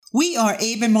We are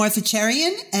Abe and Martha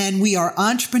Cherian, and we are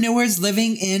entrepreneurs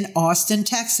living in Austin,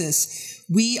 Texas.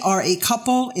 We are a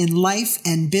couple in life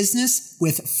and business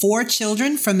with 4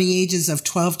 children from the ages of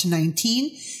 12 to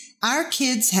 19. Our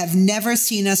kids have never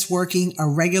seen us working a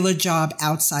regular job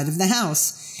outside of the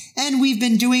house. And we've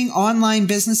been doing online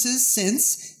businesses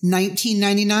since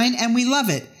 1999, and we love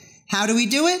it. How do we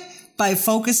do it? By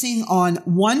focusing on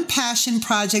one passion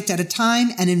project at a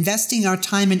time and investing our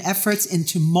time and efforts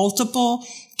into multiple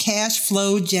cash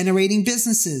flow generating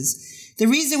businesses. The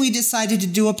reason we decided to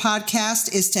do a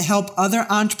podcast is to help other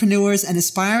entrepreneurs and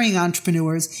aspiring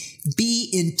entrepreneurs be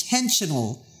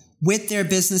intentional with their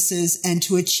businesses and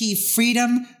to achieve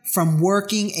freedom from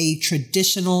working a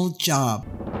traditional job.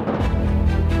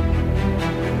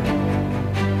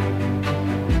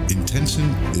 Intention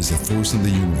is a force in the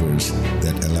universe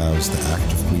that allows the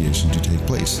act of creation to take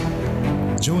place.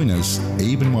 Join us,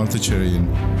 Abe and Martha Cherian,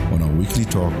 on our weekly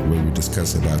talk where we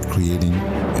discuss about creating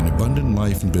an abundant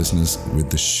life and business with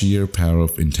the sheer power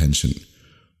of intention.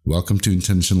 Welcome to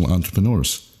Intentional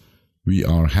Entrepreneurs. We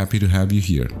are happy to have you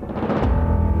here.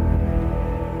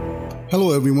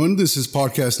 Hello, everyone. This is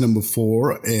podcast number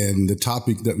 4, and the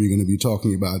topic that we're going to be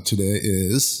talking about today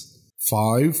is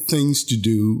 5 things to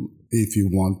do if you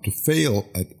want to fail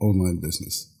at online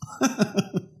business.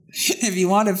 If you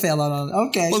want to fail on,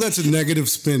 okay. Well, that's a negative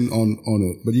spin on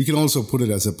it, but you can also put it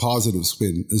as a positive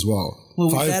spin as well.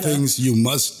 5 things you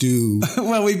must do.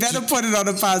 Well, we better put it on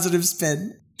a positive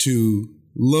spin. To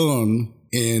learn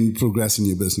and progress in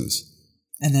your business.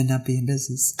 And then not be in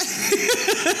business.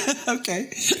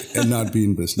 Okay. And not be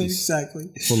in business. Exactly.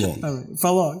 For long. All right.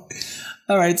 For long.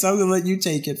 All right. So I'm going to let you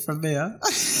take it from there.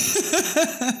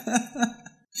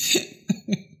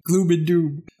 Gloom and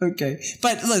doom. Okay.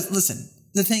 But listen,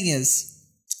 the thing is,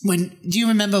 do you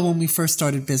remember when we first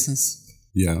started business?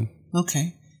 Yeah. Okay.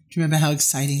 Do you remember how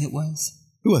exciting it was?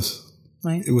 It was.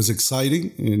 Right? It was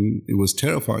exciting and it was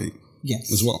terrifying.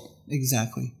 Yes. As well.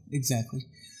 Exactly.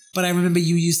 But I remember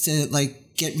you used to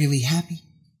get really happy,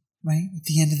 right? At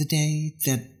the end of the day,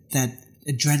 that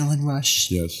adrenaline rush.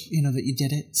 Yes. That you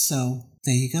did it. So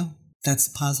there you go. That's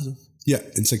the positive. Yeah,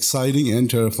 it's exciting and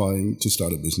terrifying to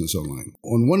start a business online.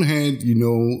 On one hand, you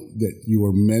know that you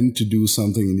are meant to do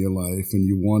something in your life and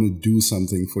you want to do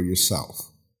something for yourself.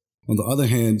 On the other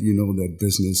hand, you know that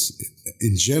business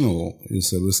in general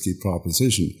is a risky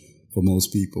proposition for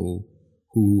most people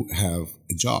who have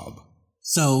a job.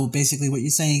 So basically what you're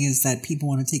saying is that people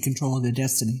want to take control of their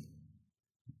destiny.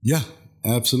 Yeah,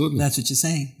 absolutely. That's what you're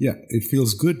saying. Yeah, it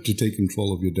feels good to take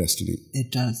control of your destiny.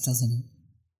 It does, doesn't it?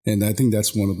 And I think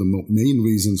that's one of the main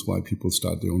reasons why people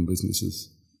start their own businesses.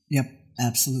 Yep,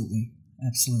 absolutely.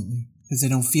 Because they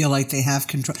don't feel like they have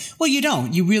control. Well, you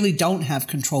don't. You really don't have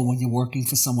control when you're working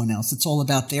for someone else. It's all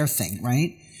about their thing,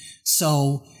 right?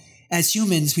 So as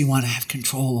humans, we want to have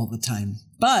control all the time.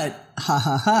 But,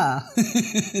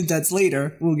 that's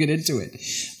later. We'll get into it.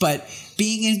 But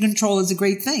being in control is a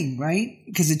great thing, right?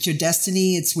 Because it's your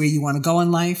destiny. It's where you want to go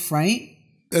in life, right?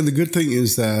 And the good thing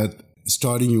is that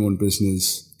starting your own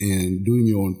business and doing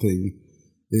your own thing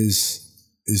is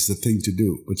the thing to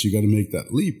do. But you got to make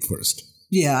that leap first.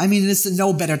 Yeah, I mean, there's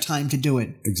no better time to do it.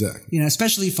 Exactly.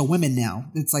 Especially for women now.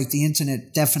 It's like the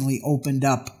internet definitely opened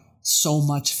up so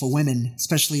much for women,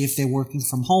 especially if they're working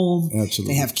from home.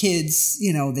 Absolutely. They have kids,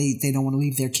 they don't want to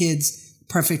leave their kids.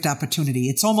 Perfect opportunity.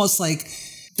 It's almost like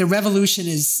the revolution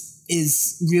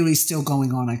is really still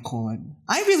going on, I call it.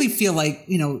 I really feel like,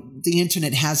 the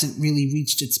internet hasn't really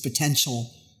reached its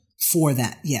potential for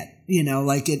that yet.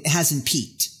 It hasn't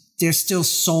peaked. There's still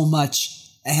so much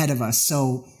ahead of us.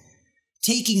 So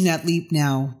taking that leap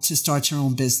now to start your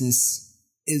own business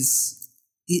it's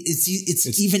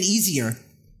even easier.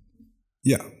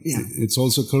 Yeah. It's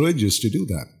also courageous to do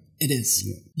that. It is.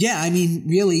 Yeah, I mean,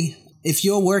 really, if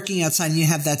you're working outside and you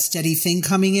have that steady thing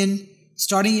coming in,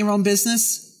 starting your own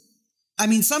business, I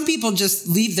mean, some people just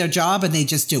leave their job and they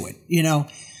just do it,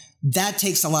 That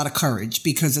takes a lot of courage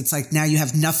because it's like now you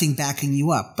have nothing backing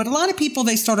you up. But a lot of people,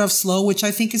 they start off slow, which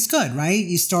I think is good, right?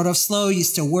 You start off slow, you're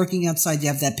still working outside, you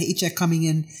have that paycheck coming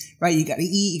in, right? You got to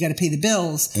eat, you got to pay the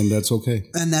bills. And that's okay.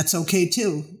 And that's okay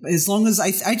too. As long as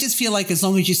I just feel like as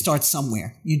long as you start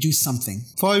somewhere, you do something.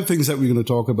 5 things that we're going to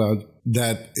talk about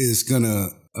that is going to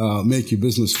make your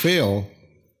business fail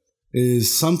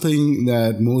is something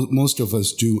that most of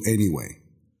us do anyway.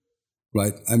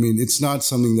 Right? I mean, it's not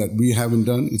something that we haven't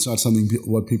done. It's not something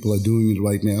what people are doing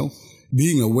right now.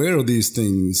 Being aware of these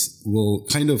things will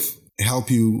kind of help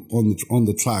you on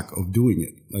the track of doing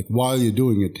it. Like while you're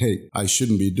doing it, hey, I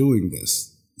shouldn't be doing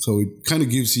this. So it kind of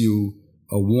gives you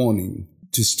a warning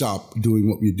to stop doing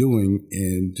what you're doing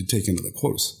and to take another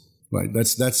course. Right.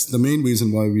 That's the main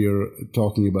reason why we are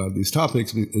talking about these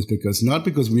topics, is because not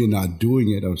because we are not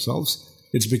doing it ourselves.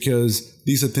 It's because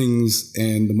these are things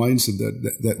and the mindset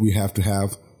that we have to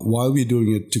have while we're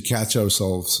doing it to catch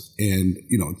ourselves and,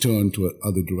 turn to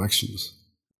other directions.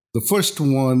 The first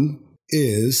one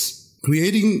is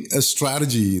creating a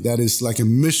strategy that is like a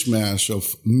mishmash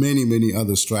of many, many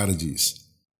other strategies.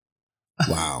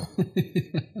 Wow.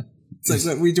 It's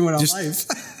like what we do in our life.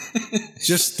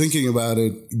 Just thinking about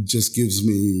it just gives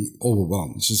me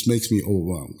overwhelmed. It just makes me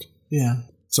overwhelmed. Yeah.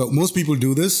 So most people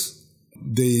do this.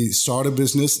 They start a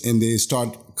business and they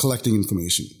start collecting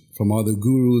information from other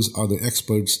gurus, other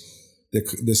experts.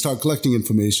 They start collecting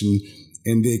information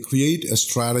and they create a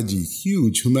strategy,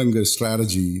 huge, humongous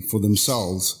strategy for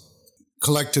themselves,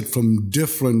 collected from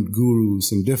different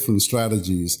gurus and different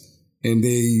strategies. And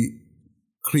they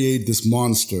create this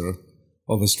monster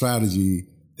of a strategy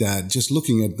that just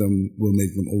looking at them will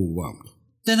make them overwhelmed.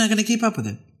 They're not going to keep up with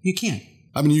it. You can't.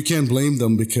 I mean, you can't blame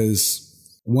them because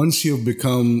once you've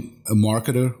become a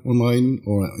marketer online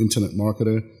or an internet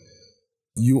marketer,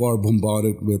 you are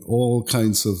bombarded with all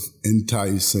kinds of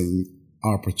enticing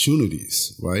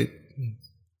opportunities, right? Yeah.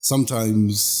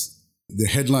 Sometimes the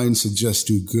headlines are just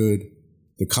too good.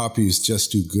 The copy is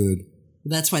just too good.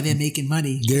 That's why they're making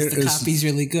money, because the copy's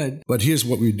really good. But here's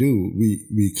what we do.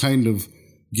 We kind of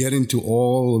get into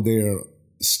all of their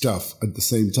stuff at the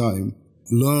same time,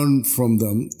 learn from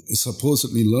them,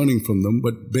 supposedly learning from them.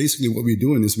 But basically what we're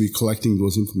doing is we're collecting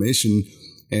those information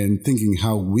and thinking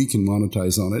how we can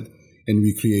monetize on it. And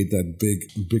we create that big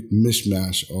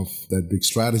mishmash of that big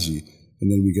strategy.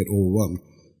 And then we get overwhelmed.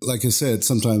 Like I said,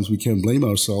 sometimes we can't blame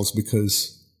ourselves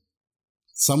because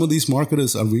some of these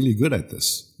marketers are really good at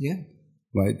this. Yeah.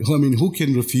 Right? I mean, who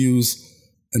can refuse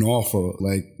an offer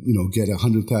like, get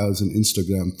 100,000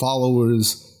 Instagram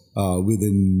followers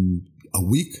within a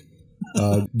week,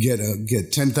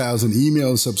 get 10,000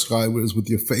 email subscribers with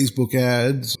your Facebook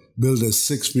ads, build a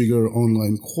 6-figure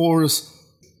online course.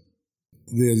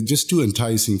 They're just too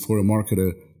enticing for a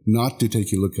marketer not to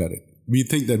take a look at it. We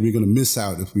think that we're going to miss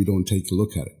out if we don't take a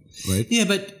look at it, right? Yeah,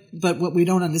 but what we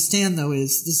don't understand, though,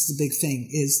 is this is the big thing,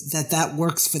 is that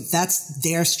works that's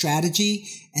their strategy,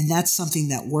 and that's something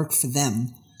that worked for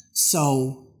them.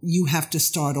 So you have to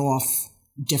start off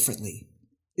differently,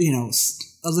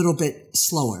 a little bit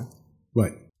slower.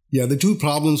 Right. Yeah, the two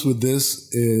problems with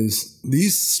this is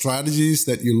these strategies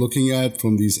that you're looking at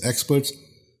from these experts,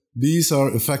 these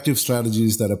are effective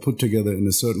strategies that are put together in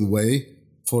a certain way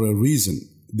for a reason.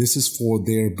 This is for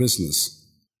their business.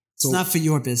 So it's not for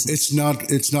your business.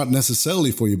 It's not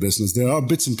necessarily for your business. There are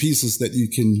bits and pieces that you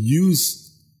can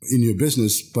use in your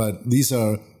business, but these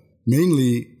are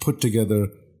mainly put together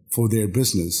for their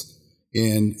business.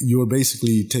 And you're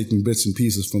basically taking bits and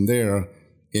pieces from there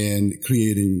and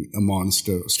creating a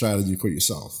monster strategy for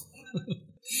yourself.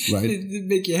 Right? It'd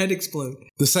make your head explode.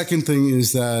 The second thing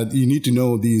is that you need to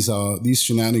know these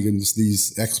shenanigans,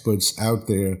 these experts out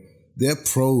there, they're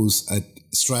pros at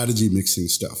strategy mixing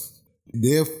stuff.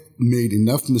 They've made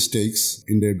enough mistakes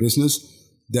in their business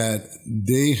that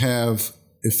they have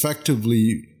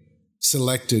effectively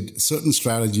selected certain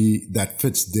strategy that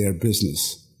fits their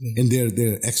business. And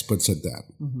they're experts at that.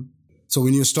 Mm-hmm. So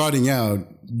when you're starting out,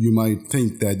 you might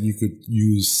think that you could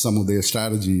use some of their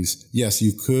strategies. Yes,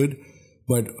 you could.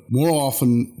 But more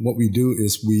often what we do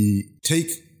is we take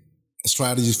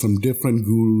strategies from different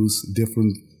gurus,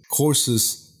 different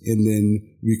courses, and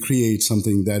then we create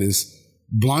something that is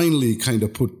blindly kind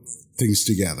of put things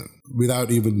together without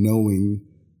even knowing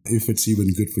if it's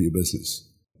even good for your business.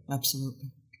 Absolutely.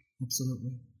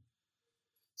 Absolutely.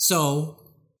 So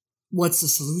what's the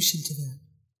solution to that?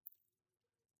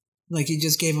 Like, you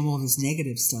just gave them all this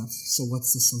negative stuff. So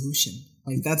what's the solution?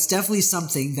 Like, that's definitely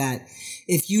something that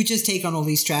if you just take on all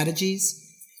these strategies,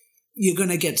 you're going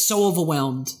to get so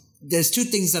overwhelmed. There's two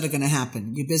things that are going to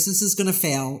happen. Your business is going to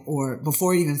fail, or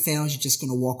before it even fails, you're just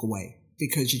going to walk away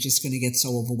because you're just going to get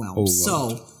so overwhelmed.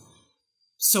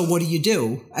 So what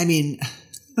do? I mean,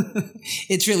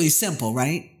 it's really simple,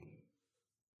 right?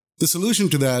 The solution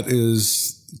to that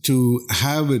is to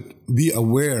have it be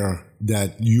aware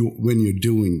that when you're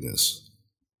doing this.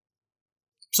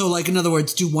 So, like, in other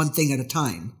words, do one thing at a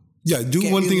time. Yeah,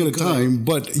 do one thing at a time.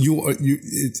 But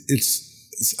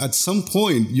it's at some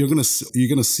point you're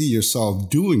gonna see yourself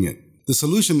doing it. The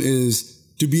solution is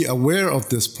to be aware of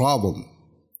this problem.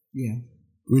 Yeah.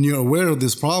 When you're aware of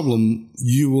this problem,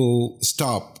 you will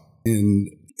stop and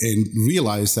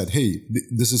realize that, hey,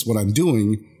 this is what I'm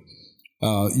doing.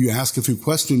 You ask a few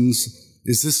questions.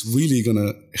 Is this really going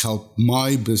to help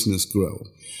my business grow?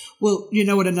 Well, you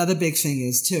know what another big thing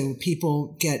is, too?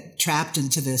 People get trapped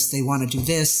into this. They want to do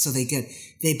this, so they get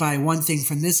they buy one thing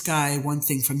from this guy, one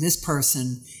thing from this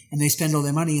person, and they spend all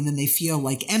their money, and then they feel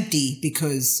like empty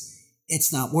because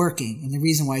it's not working. And the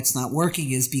reason why it's not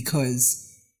working is because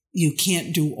you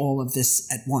can't do all of this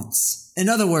at once. In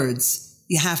other words,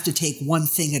 you have to take one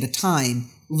thing at a time,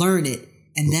 learn it,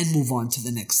 and then move on to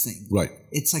the next thing. Right.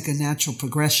 It's like a natural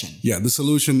progression. Yeah, the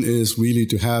solution is really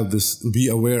to have this, be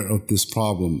aware of this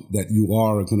problem, that you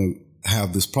are going to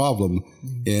have this problem.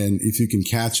 And if you can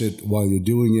catch it while you're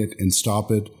doing it and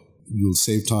stop it, you'll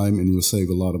save time and you'll save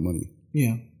a lot of money.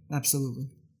 Yeah, absolutely.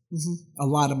 A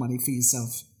lot of money for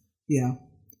yourself. Yeah.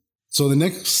 So the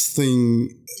next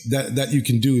thing that you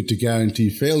can do to guarantee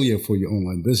failure for your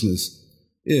online business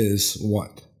is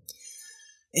what?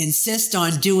 Insist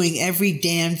on doing every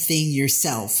damn thing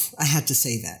yourself. I had to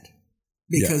say that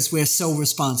because we're so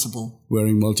responsible.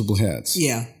 Wearing multiple hats.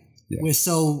 Yeah. We're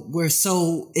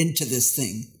so into this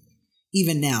thing.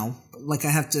 Even now, like you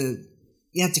have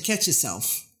to catch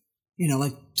yourself. You know,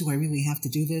 like, do I really have to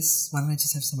do this? Why don't I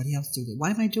just have somebody else do it? Why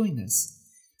am I doing this?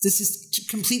 This is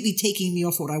completely taking me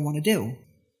off what I want to do.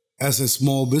 As a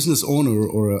small business owner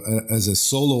or as a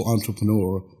solo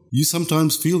entrepreneur, you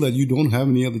sometimes feel that you don't have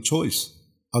any other choice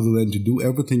other than to do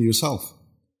everything yourself.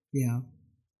 Yeah.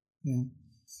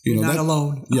 You're not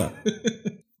alone. Yeah.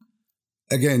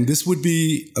 Again, this would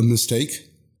be a mistake.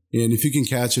 And if you can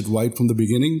catch it right from the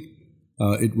beginning,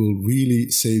 it will really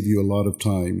save you a lot of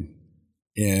time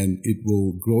and it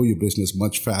will grow your business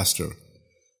much faster.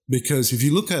 Because if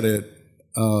you look at it,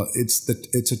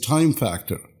 it's a time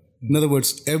factor. In other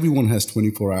words, everyone has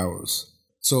 24 hours.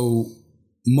 So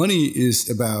money is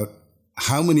about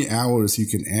how many hours you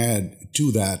can add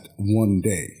to that one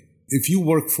day. If you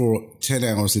work for 10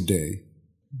 hours a day,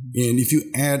 and if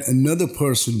you add another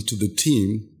person to the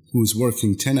team who's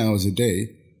working 10 hours a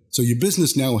day, so your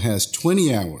business now has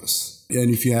 20 hours. And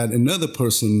if you add another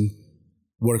person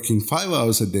working 5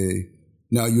 hours a day,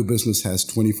 now your business has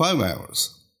 25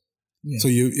 hours. Yeah. So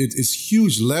it's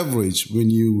huge leverage when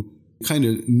you kind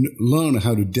of learn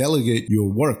how to delegate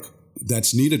your work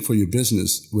that's needed for your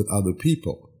business with other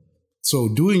people. So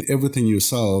doing everything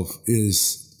yourself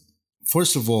is,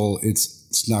 first of all,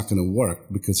 it's not going to work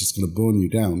because it's going to burn you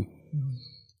down.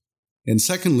 And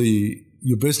secondly,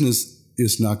 your business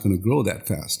is not going to grow that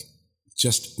fast,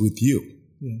 just with you.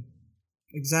 Yeah,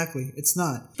 exactly. It's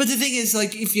not. But the thing is,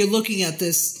 like, if you're looking at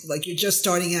this, like you're just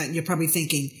starting out and you're probably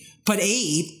thinking, but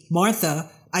Abe, Martha,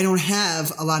 I don't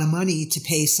have a lot of money to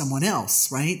pay someone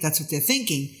else, right? That's what they're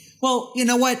thinking. Well, you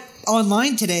know what?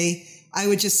 Online today, I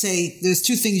would just say there's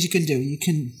two things you can do. You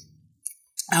can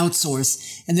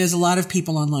outsource, and there's a lot of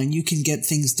people online. You can get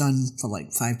things done for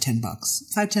like $5-10.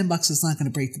 $5-10 is not going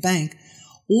to break the bank.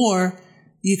 Or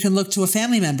you can look to a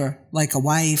family member, like a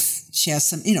wife. She has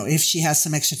some, if she has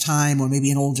some extra time or maybe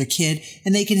an older kid,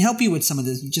 and they can help you with some of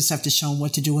this. You just have to show them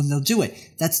what to do and they'll do it.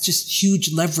 That's just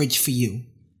huge leverage for you,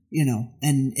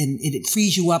 and it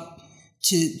frees you up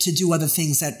to do other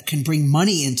things that can bring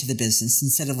money into the business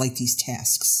instead of like these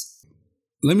tasks.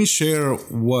 Let me share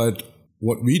what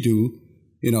we do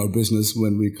in our business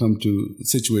when we come to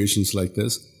situations like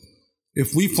this.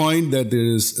 If we find that there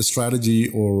is a strategy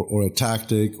or a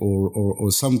tactic or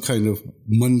some kind of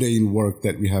mundane work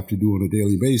that we have to do on a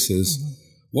daily basis,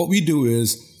 what we do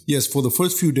is, yes, for the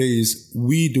first few days,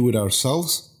 we do it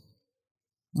ourselves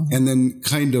and then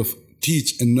kind of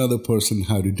teach another person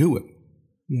how to do it.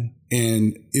 Yeah.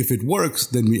 And if it works,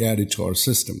 then we add it to our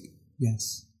system.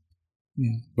 Yes.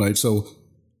 Yeah. Right. So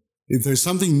if there's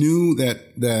something new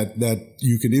that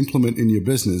you can implement in your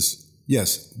business,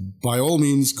 yes, by all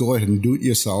means, go ahead and do it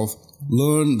yourself,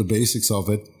 learn the basics of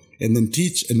it, and then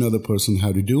teach another person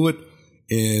how to do it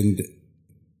and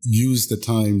use the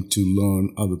time to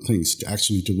learn other things,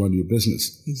 to run your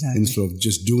business. Exactly. Instead of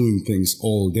just doing things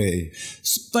all day.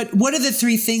 But what are the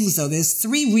three things, though? There's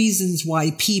three reasons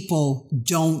why people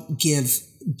don't give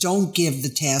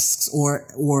the tasks or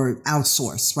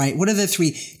outsource, right? What are the three?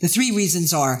 The three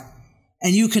reasons are,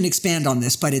 and you can expand on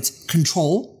this, but it's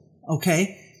control,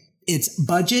 okay? It's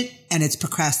budget and it's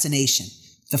procrastination.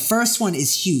 The first one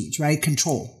is huge, right?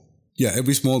 Control. Yeah,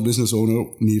 every small business owner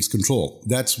needs control.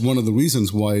 That's one of the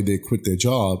reasons why they quit their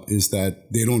job, is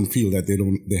that they don't feel that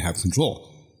they have control.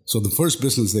 So the first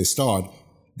business they start,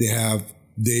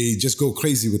 they just go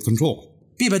crazy with control.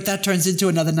 Yeah, but that turns into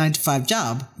another 9-to-5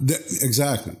 job.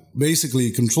 Exactly.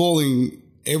 Basically, controlling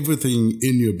everything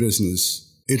in your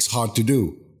business, it's hard to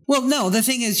do. Well, no, the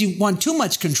thing is you want too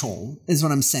much control is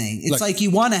what I'm saying. It's like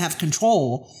you want to have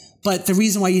control, but the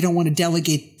reason why you don't want to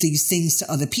delegate these things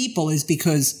to other people is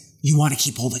because you want to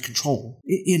keep all the control.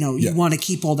 You want to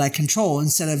keep all that control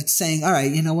instead of saying, all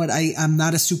right, you know what, I'm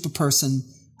not a super person.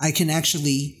 I can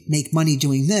actually make money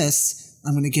doing this,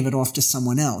 I'm going to give it off to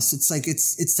someone else. It's like,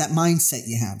 it's that mindset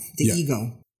you have, the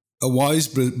ego. A wise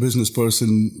business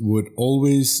person would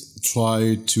always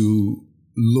try to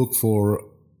look for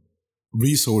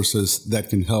resources that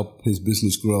can help his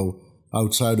business grow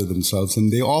outside of themselves.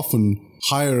 And they often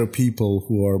hire people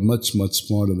who are much, much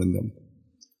smarter than them.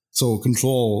 So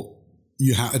control,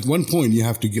 at one point, you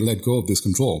have to let go of this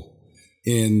control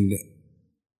and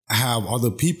have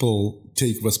other people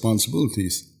take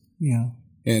responsibilities. Yeah.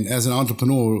 And as an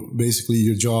entrepreneur, basically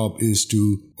your job is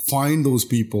to find those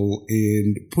people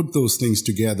and put those things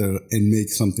together and make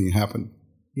something happen.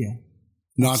 Yeah.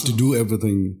 Not to do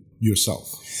everything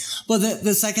yourself. Well,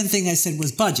 the second thing I said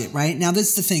was budget, right? Now, this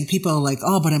is the thing. People are like,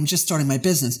 oh, but I'm just starting my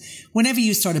business. Whenever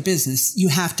you start a business, you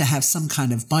have to have some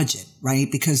kind of budget,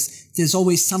 right? Because there's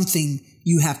always something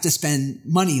you have to spend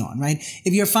money on, right?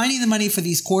 If you're finding the money for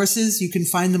these courses, you can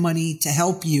find the money to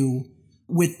help you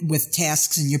with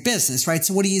tasks in your business, right?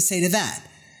 So what do you say to that?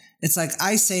 It's like,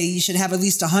 I say you should have at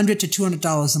least $100 to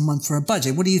 $200 a month for a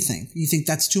budget. What do you think? You think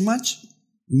that's too much?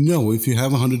 No, if you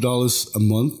have $100 a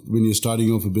month when you're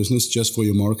starting off a business just for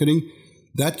your marketing,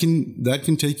 that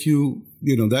can take you,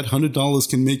 that $100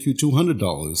 can make you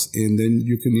 $200, and then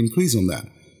you can increase on that.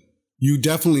 You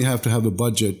definitely have to have a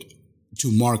budget to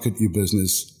market your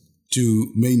business,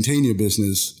 to maintain your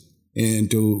business, and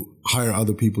to hire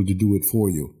other people to do it for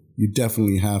you. You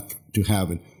definitely have to have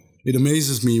it. It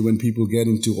amazes me when people get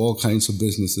into all kinds of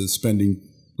businesses, spending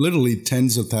literally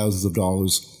tens of thousands of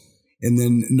dollars, and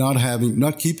then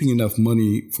not keeping enough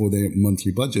money for their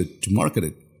monthly budget to market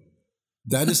it.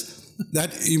 That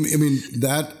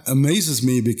amazes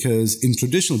me, because in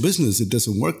traditional business, it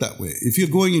doesn't work that way. If you're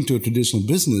going into a traditional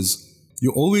business,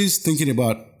 you're always thinking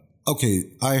about, okay,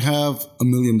 I have $1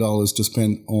 million to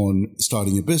spend on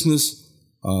starting a business,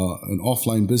 an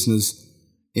offline business,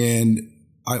 and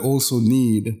I also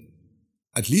need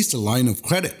at least a line of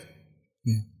credit.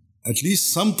 Yeah. At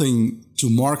least something to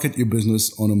market your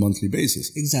business on a monthly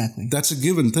basis. Exactly. That's a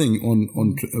given thing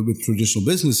with traditional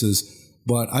businesses,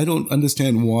 but I don't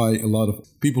understand why a lot of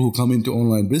people who come into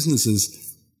online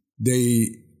businesses, they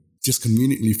just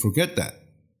conveniently forget that.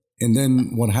 And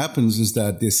then what happens is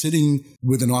that they're sitting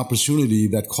with an opportunity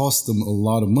that costs them a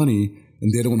lot of money,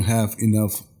 and they don't have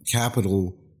enough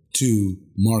capital to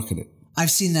market it. I've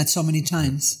seen that so many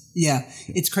times. Yeah,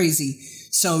 it's crazy.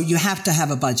 So you have to have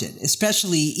a budget,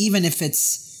 especially even if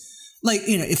it's like,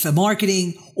 if for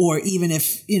marketing, or even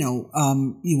if, you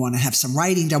want to have some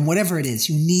writing done, whatever it is,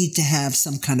 you need to have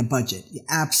some kind of budget.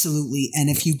 Absolutely. And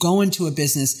if you go into a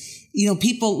business,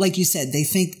 people, like you said,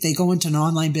 they go into an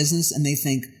online business and they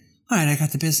think, all right, I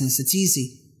got the business. It's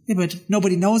easy. Yeah, but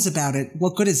nobody knows about it.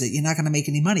 What good is it? You're not going to make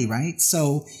any money, right?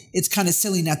 So it's kind of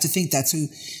silly not to think that.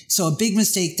 So a big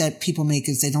mistake that people make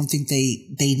is they don't think they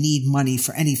need money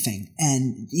for anything.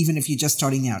 And even if you're just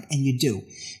starting out, and you do.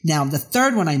 Now, the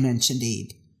third one I mentioned,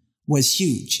 Abe, was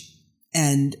huge.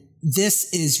 And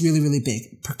this is really, really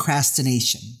big.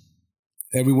 Procrastination.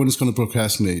 Everyone is going to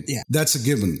procrastinate. Yeah. That's a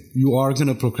given. You are going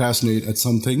to procrastinate at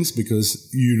some things because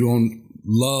you don't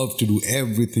love to do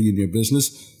everything in your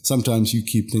business. Sometimes you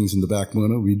keep things in the back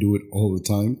burner. We do it all the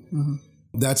time. Mm-hmm.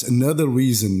 That's another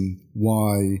reason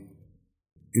why,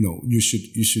 you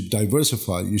should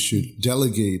diversify. You should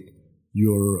delegate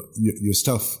your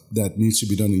stuff that needs to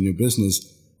be done in your business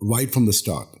right from the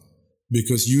start.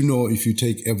 Because if you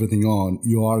take everything on,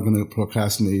 you are going to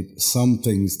procrastinate some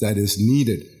things that is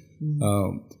needed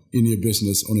in your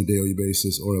business on a daily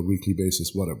basis or a weekly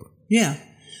basis, whatever. Yeah.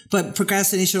 But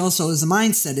procrastination also is a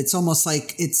mindset. It's almost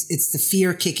like it's the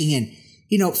fear kicking in.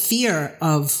 Fear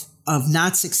of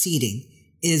not succeeding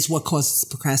is what causes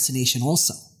procrastination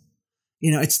also.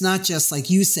 It's not just like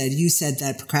you said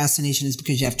that procrastination is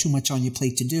because you have too much on your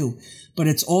plate to do, but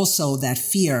it's also that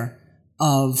fear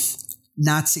of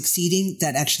not succeeding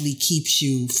that actually keeps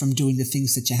you from doing the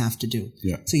things that you have to do.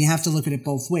 Yeah. So you have to look at it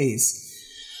both ways.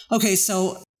 Okay.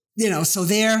 So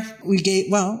there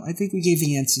I think we gave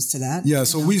the answers to that. Yeah.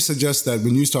 So we suggest that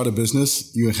when you start a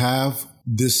business, you have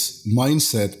this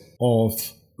mindset of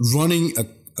running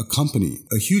a company,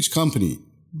 a huge company.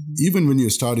 Mm-hmm. Even when you're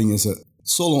starting as a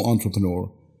solo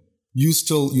entrepreneur, you're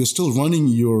still running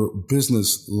your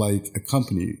business like a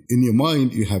company. In your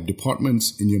mind, you have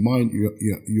departments. In your mind,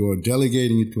 you're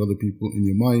delegating it to other people. In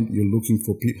your mind, you're looking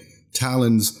for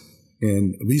talents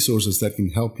and resources that can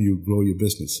help you grow your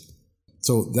business.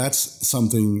 So that's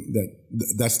something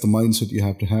that's the mindset you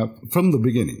have to have from the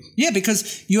beginning. Yeah,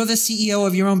 because you're the CEO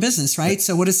of your own business, right?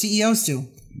 So what do CEOs do?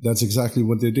 That's exactly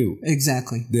what they do.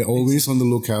 Exactly. They're always on the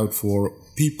lookout for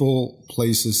people,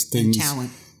 places, things,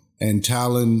 and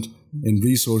talent and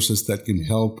resources that can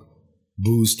help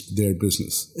boost their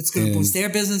business. It's going to boost their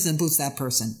business and boost that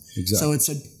person. Exactly. So it's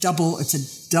a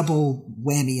double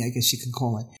whammy, I guess you could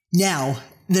call it. Now,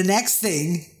 the next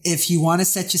thing, if you want to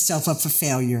set yourself up for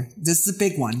failure, this is a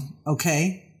big one,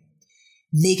 okay?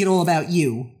 Make it all about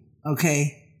you,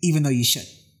 okay? Even though you should.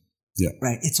 Yeah.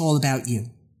 Right? It's all about you.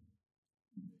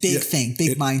 Big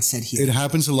mindset here. It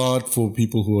happens a lot for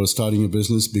people who are starting a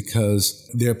business because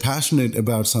they're passionate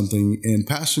about something, and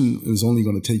passion is only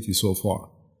going to take you so far.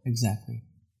 Exactly.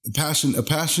 A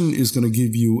passion is going to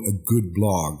give you a good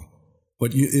blog,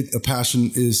 but a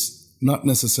passion is not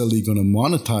necessarily going to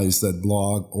monetize that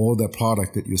blog or that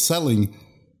product that you're selling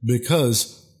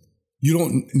because you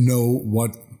don't know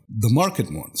what the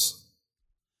market wants.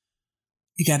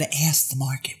 You got to ask the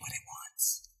market what it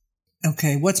wants.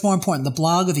 Okay, what's more important, the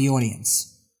blog or the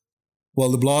audience?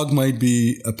 Well, the blog might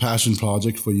be a passion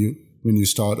project for you when you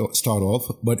start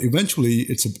off, but eventually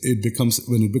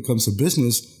when it becomes a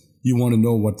business, you want to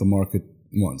know what the market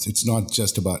wants. It's not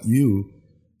just about you,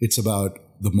 it's about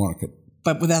the market.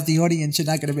 But without the audience, you're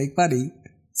not going to make money.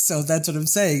 So that's what I'm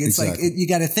saying. It's exactly. Like, you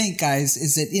got to think, guys,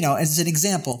 is it, as an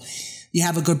example, you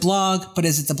have a good blog, but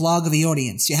is it the blog of the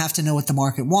audience? You have to know what the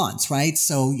market wants, right?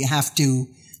 So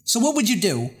what would you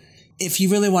do if you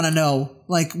really want to know,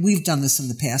 like we've done this in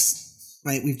the past,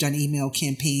 right? We've done email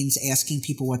campaigns, asking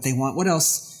people what they want. What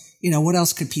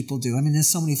else could people do? I mean, there's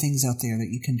so many things out there that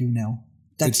you can do now.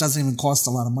 That doesn't even cost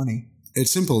a lot of money.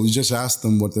 It's simple. You just ask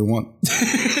them what they want.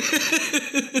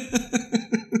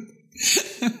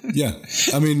 Yeah.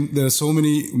 I mean, there are so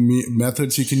many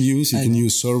methods you can use. You can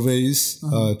use surveys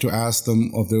to ask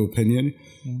them of their opinion.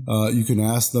 You can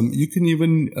ask them. You can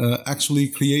even actually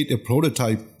create a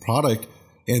prototype product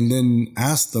and then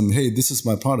ask them, hey, this is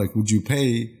my product. Would you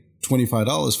pay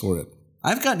 $25 for it?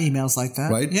 I've gotten emails like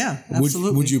that. Right? Yeah,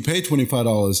 absolutely. Would you pay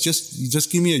 $25?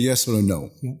 Just give me a yes or a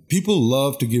no. Yeah. People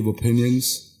love to give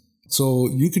opinions. So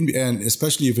you can be, and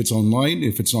especially if it's online,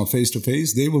 if it's not face to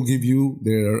face, they will give you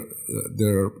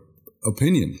their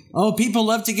opinion. Oh, people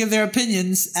love to give their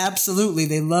opinions. Absolutely.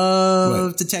 They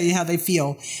love to tell you how they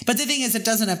feel. But the thing is, it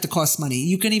doesn't have to cost money.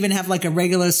 You can even have like a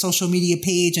regular social media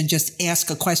page and just ask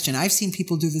a question. I've seen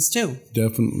people do this too.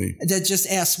 Definitely. That just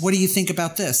ask, what do you think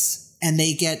about this? And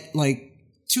they get like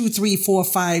 2, 3, 4,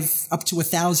 5, up to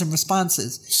 1,000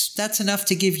 responses. That's enough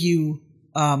to give you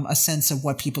a sense of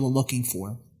what people are looking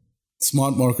for.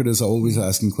 Smart marketers are always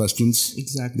asking questions.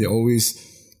 Exactly. They always,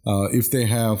 if they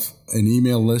have an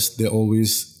email list, they're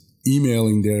always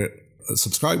emailing their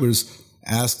subscribers,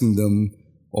 asking them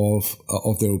of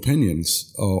their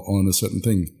opinions on a certain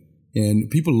thing. And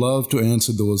people love to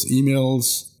answer those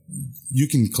emails. You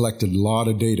can collect a lot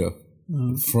of data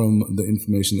from the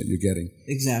information that you're getting.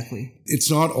 Exactly.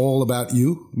 It's not all about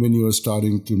you when you are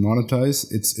starting to monetize.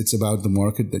 It's about the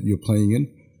market that you're playing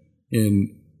in.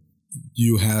 And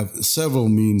you have several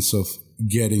means of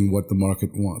getting what the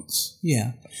market wants.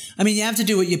 Yeah. I mean, you have to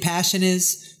do what your passion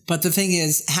is, but the thing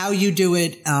is, how you do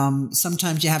it,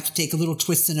 sometimes you have to take a little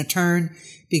twist and a turn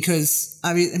because,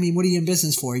 I mean, what are you in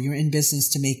business for? You're in business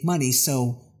to make money.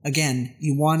 So, again,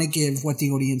 you want to give what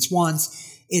the audience wants.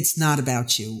 It's not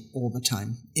about you all the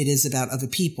time. It is about other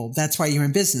people. That's why you're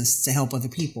in business, to help other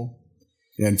people.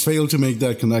 And fail to make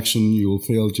that connection, you will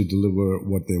fail to deliver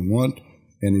what they want.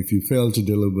 And if you fail to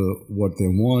deliver what they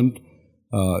want,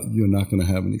 you're not going to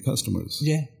have any customers.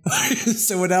 Yeah.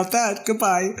 So without that,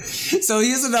 goodbye. So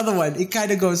here's another one. It kind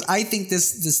of goes, I think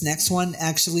this next one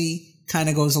actually kind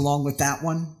of goes along with that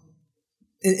one.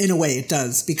 In a way it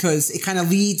does, because it kind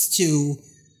of leads to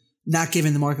not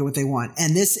giving the market what they want.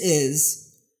 And this is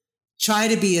try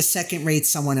to be a second-rate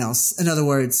someone else. In other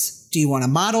words, do you want to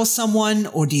model someone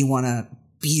or do you want to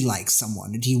be like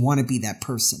someone? Or do you want to be that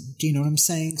person? Do you know what I'm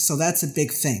saying? So that's a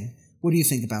big thing. What do you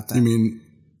think about that? You mean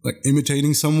like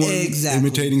imitating someone? Exactly.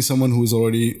 Imitating someone who's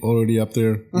already up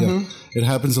there. Mm-hmm. Yeah. It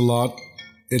happens a lot.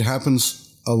 It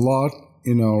happens a lot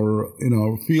in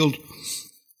our field.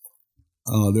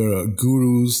 There are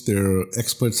gurus, there are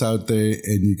experts out there,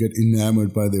 and you get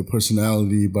enamored by their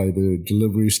personality, by their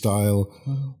delivery style,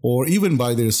 or even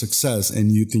by their success,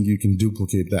 and you think you can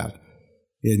duplicate that.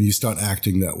 And you start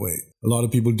acting that way. A lot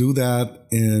of people do that,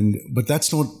 but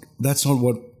that's not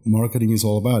what marketing is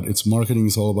all about. Marketing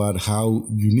is all about how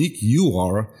unique you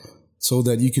are so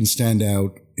that you can stand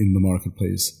out in the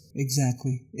marketplace.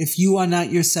 Exactly. If you are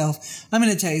not yourself, I'm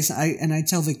going to tell you,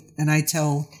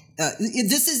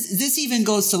 this even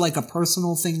goes to like a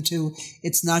personal thing too.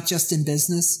 It's not just in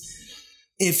business.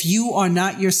 If you are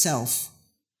not yourself,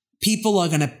 people are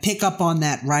going to pick up on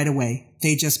that right away.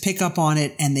 They just pick up on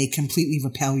it and they completely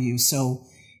repel you. So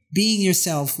being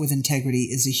yourself with integrity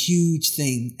is a huge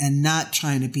thing, and not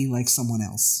trying to be like someone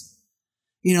else.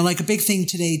 You know, like a big thing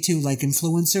today too, like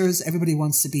influencers. Everybody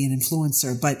wants to be an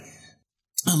influencer, but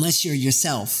unless you're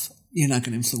yourself, you're not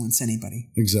going to influence anybody.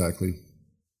 Exactly.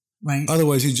 Right.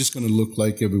 Otherwise, you're just going to look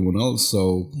like everyone else.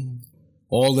 So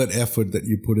all that effort that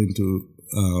you put into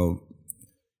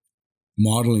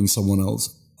modeling someone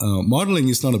else, modeling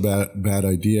is not a bad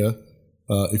idea.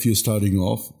 If you're starting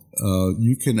off,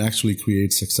 you can actually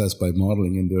create success by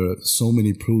modeling, and there are so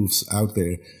many proofs out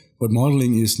there. But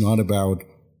modeling is not about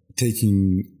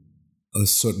taking a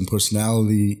certain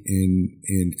personality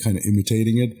and kind of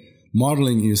imitating it.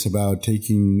 Modeling is about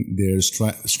taking their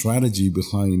strategy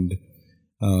behind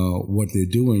what they're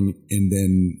doing and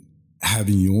then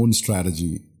having your own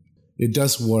strategy. It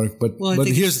does work, but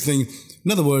here's the thing.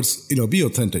 In other words, be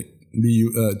authentic,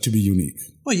 to be unique.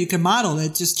 Well, you can model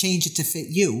it, just change it to fit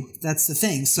you. That's the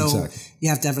thing. So exactly. You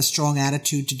have to have a strong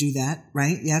attitude to do that,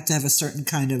 right? You have to have a certain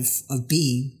kind of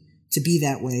being to be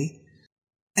that way.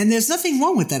 And there's nothing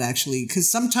wrong with that, actually, because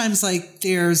sometimes like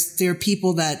there are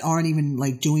people that aren't even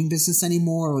like doing business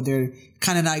anymore, or they're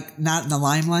kind of like not in the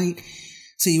limelight.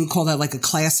 So you would call that like a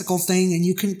classical thing, and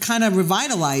you can kind of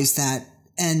revitalize that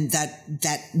and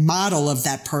that model of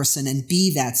that person and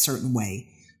be that certain way,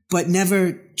 but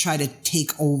never try to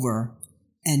take over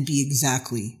and be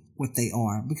exactly what they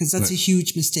are, because that's a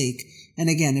huge mistake. And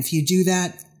again, if you do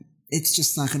that, it's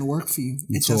just not going to work for you.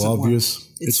 It's so obvious.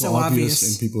 It's so obvious,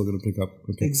 and people are going to pick up.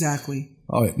 Okay. Exactly.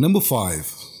 All right. Number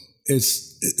 5,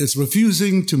 it's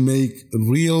refusing to make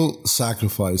real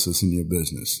sacrifices in your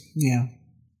business. Yeah.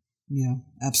 Yeah,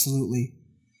 absolutely.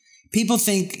 People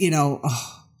think,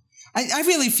 I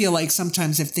really feel like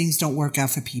sometimes if things don't work out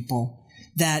for people,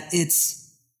 that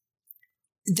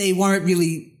they weren't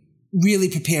really, really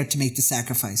prepared to make the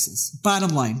sacrifices.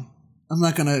 Bottom line, I'm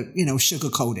not going to,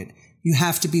 sugarcoat it. You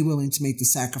have to be willing to make the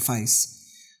sacrifice.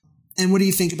 And what do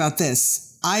you think about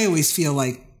this? I always feel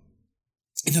like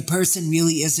if a person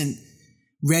really isn't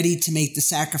ready to make the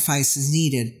sacrifices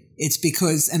needed, it's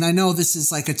because, and I know this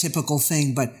is like a typical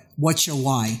thing, but what's your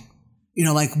why?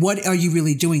 Like what are you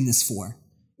really doing this for?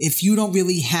 If you don't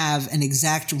really have an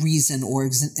exact reason or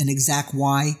an exact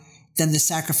why, then the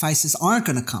sacrifices aren't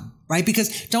going to come, right?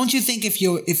 Because don't you think if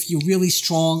you're really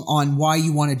strong on why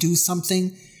you want to do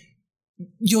something,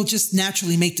 you'll just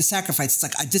naturally make the sacrifice. It's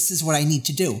like, this is what I need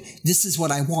to do. This is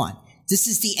what I want. This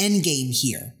is the end game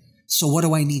here. So what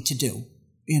do I need to do?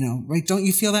 Right? Don't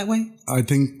you feel that way? I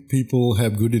think people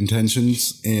have good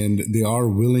intentions and they are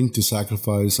willing to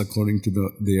sacrifice according to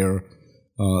their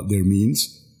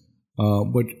means.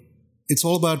 But it's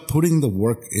all about putting the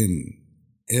work in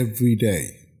every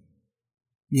day.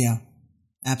 Yeah,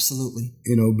 absolutely.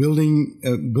 Building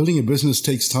a business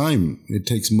takes time. It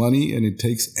takes money and it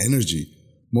takes energy.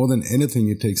 More than anything,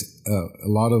 it takes a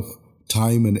lot of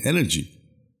time and energy.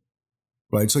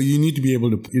 Right? So you need to be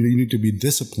you need to be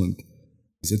disciplined.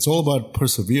 It's all about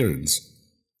perseverance.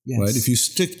 Yes. Right? If you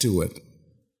stick to it,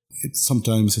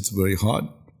 sometimes it's very hard.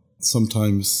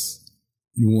 Sometimes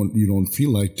you don't feel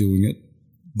like doing it.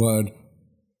 But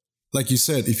like you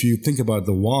said, if you think about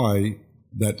the why,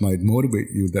 that might motivate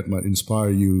you, that might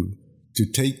inspire you to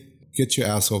get your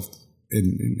ass off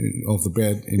off the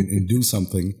bed and do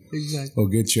something. Exactly. Or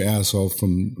get your ass off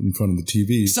from in front of the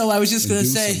TV. So I was just going to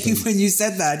say, when you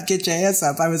said that, get your ass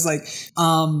up, I was like,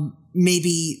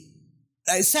 maybe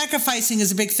sacrificing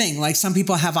is a big thing. Like some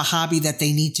people have a hobby that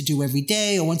they need to do every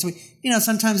day or once a week.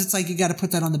 Sometimes it's like you got to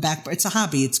put that on the back. It's a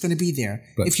hobby. It's going to be there.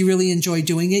 Right. If you really enjoy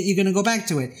doing it, you're going to go back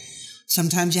to it.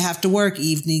 Sometimes you have to work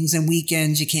evenings and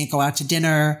weekends. You can't go out to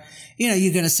dinner.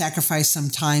 You're going to sacrifice some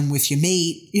time with your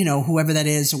mate, whoever that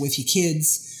is, or with your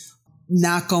kids,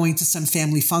 not going to some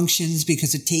family functions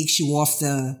because it just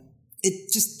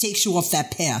takes you off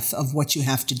that path of what you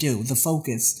have to do, the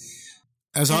focus.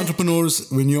 As entrepreneurs,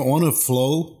 when you're on a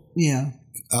flow,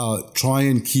 try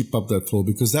and keep up that flow,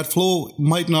 because that flow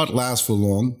might not last for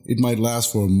long. It might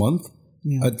last for a month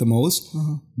at the most.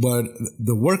 Uh-huh. But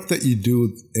the work that you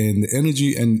do and the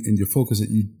energy and your focus that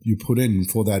you put in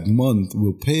for that month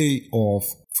will pay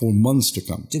off for months to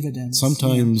come. Dividends.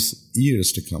 Sometimes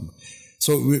years to come.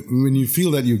 So when you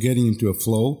feel that you're getting into a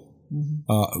flow,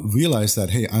 realize that,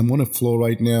 hey, I'm on a flow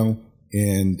right now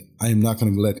and I'm not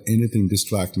going to let anything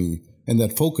distract me. And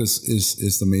that focus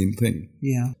is the main thing.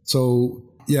 Yeah. So,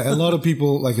 a lot of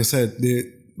people, like I said,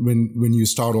 when you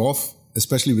start off,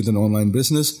 especially with an online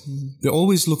business, they're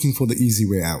always looking for the easy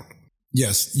way out.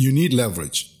 Yes, you need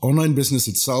leverage. Online business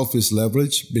itself is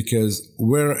leverage, because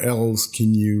where else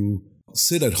can you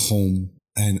sit at home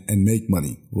and make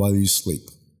money while you sleep?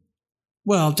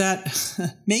 Well, that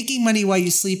making money while you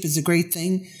sleep is a great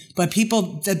thing, but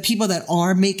the people that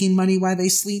are making money while they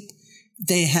sleep,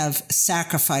 they have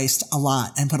sacrificed a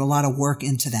lot and put a lot of work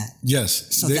into that.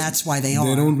 Yes. So that's why they are.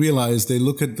 They don't realize, they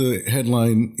look at the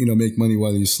headline, make money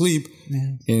while you sleep,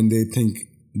 and they think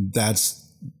that's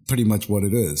pretty much what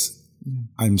it is.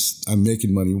 Yeah. I'm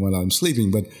making money while I'm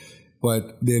sleeping, but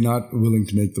they're not willing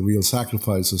to make the real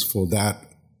sacrifices for that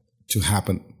to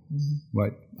happen. Mm-hmm.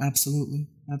 Right? Absolutely.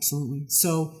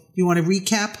 So you want to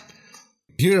recap?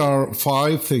 Here are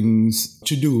 5 things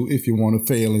to do if you want to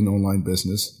fail in online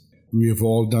business. We have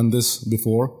all done this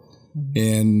before. Mm-hmm.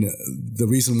 And the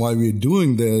reason why we're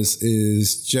doing this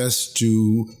is just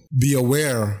to be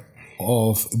aware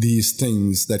of these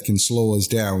things that can slow us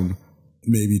down,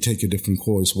 maybe take a different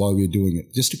course while we're doing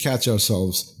it, just to catch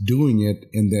ourselves doing it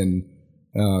and then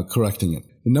correcting it.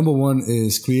 The number 1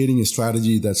 is creating a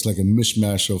strategy that's like a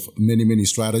mishmash of many, many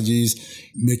strategies,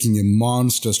 making a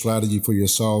monster strategy for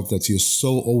yourself that you're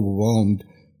so overwhelmed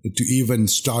to even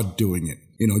start doing it.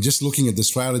 Just looking at the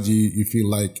strategy, you feel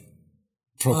like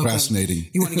procrastinating.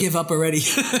 You want to give up already.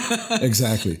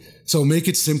 Exactly. So make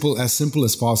it simple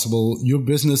as possible. Your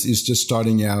business is just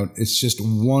starting out. It's just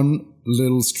one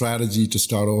little strategy to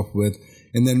start off with.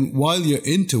 And then while you're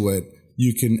into it,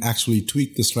 you can actually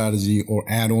tweak the strategy or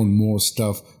add on more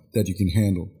stuff that you can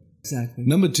handle. Exactly.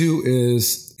 Number 2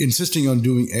 is insisting on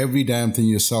doing every damn thing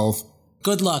yourself.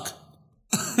 Good luck.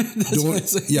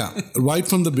 Right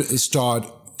from the start,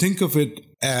 think of it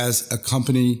as a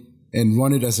company and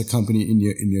run it as a company in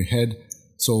your head.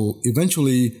 So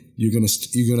eventually you're gonna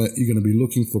be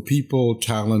looking for people,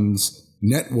 talents,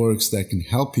 networks that can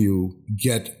help you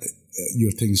get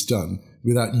your things done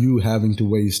without you having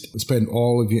to spend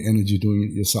all of your energy doing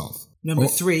it yourself. Number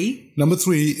 3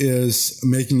 is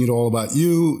making it all about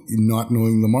you, not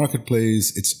knowing the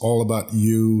marketplace. It's all about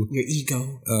you. Your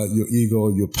ego.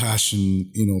 Your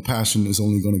passion. Passion is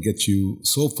only going to get you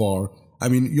so far. I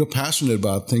mean, you're passionate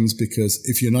about things because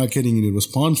if you're not getting any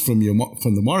response from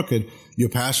the market, your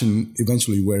passion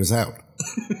eventually wears out.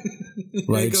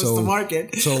 Right? There goes the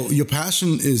market. So your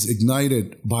passion is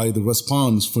ignited by the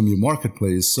response from your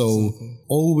marketplace. So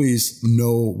always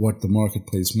know what the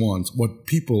marketplace wants, what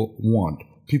people want,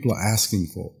 people are asking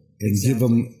for, and give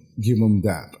them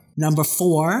that. Number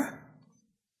 4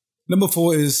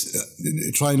 is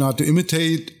try not to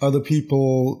imitate other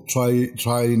people.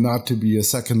 Try not to be a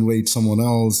second-rate someone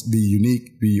else. Be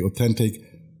unique. Be authentic.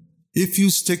 If you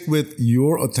stick with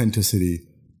your authenticity,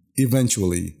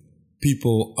 eventually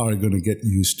people are going to get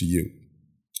used to you.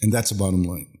 And that's the bottom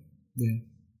line. Yeah,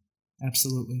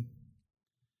 absolutely.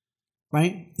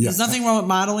 Right? Yeah. There's nothing wrong with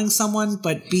modeling someone,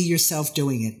 but be yourself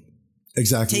doing it.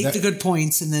 Exactly. Take the good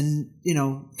points and then,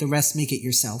 the rest make it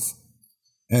yourself.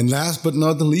 And last but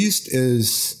not the least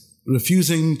is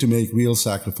refusing to make real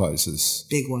sacrifices.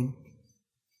 Big one.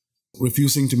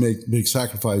 Refusing to make big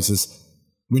sacrifices.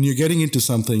 When you're getting into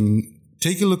something,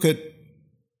 take a look at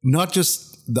not just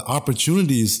the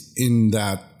opportunities in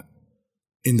that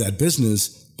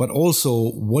business, but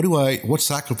also what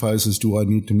sacrifices do I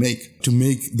need to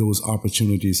make those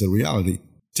opportunities a reality?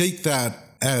 Take that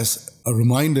as a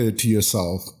reminder to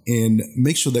yourself and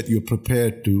make sure that you're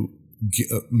prepared to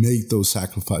make those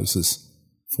sacrifices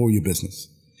for your business.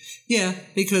 Yeah,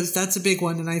 because that's a big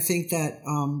one. And I think that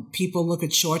people look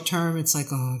at short term, it's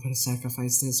like, oh, I got to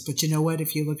sacrifice this. But you know what?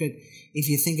 If you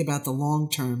think about the long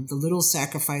term, the little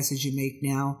sacrifices you make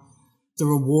now, the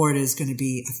reward is going to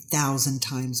be 1,000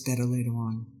 times better later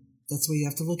on. That's the way you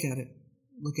have to look at it.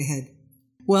 Look ahead.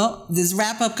 Well, this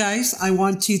wrap up, guys. I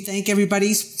want to thank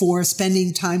everybody for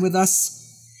spending time with us.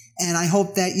 And I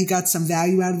hope that you got some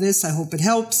value out of this. I hope it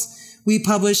helps. We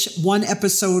publish 1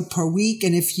 episode per week.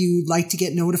 And if you'd like to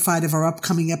get notified of our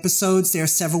upcoming episodes, there are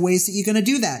several ways that you're going to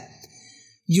do that.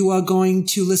 You are going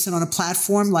to listen on a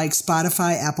platform like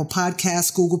Spotify, Apple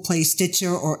Podcasts, Google Play,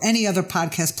 Stitcher, or any other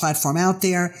podcast platform out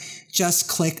there. Just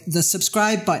click the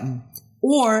subscribe button.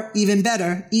 Or even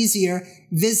better, easier,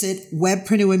 visit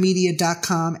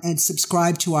webpreneurmedia.com and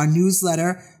subscribe to our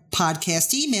newsletter,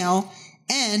 podcast email,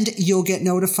 and you'll get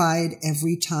notified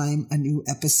every time a new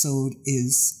episode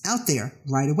is out there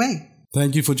right away.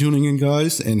 Thank you for tuning in,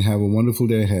 guys, and have a wonderful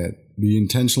day ahead. Be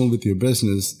intentional with your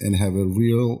business and have a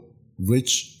real,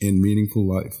 rich, and meaningful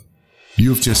life.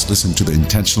 You've just listened to the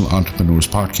Intentional Entrepreneurs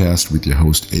Podcast with your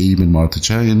host, Abe and Martha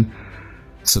Cherian.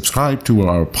 Subscribe to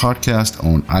our podcast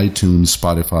on iTunes,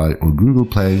 Spotify, or Google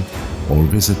Play, or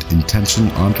visit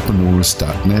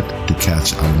intentionalentrepreneurs.net to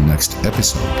catch our next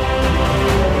episode.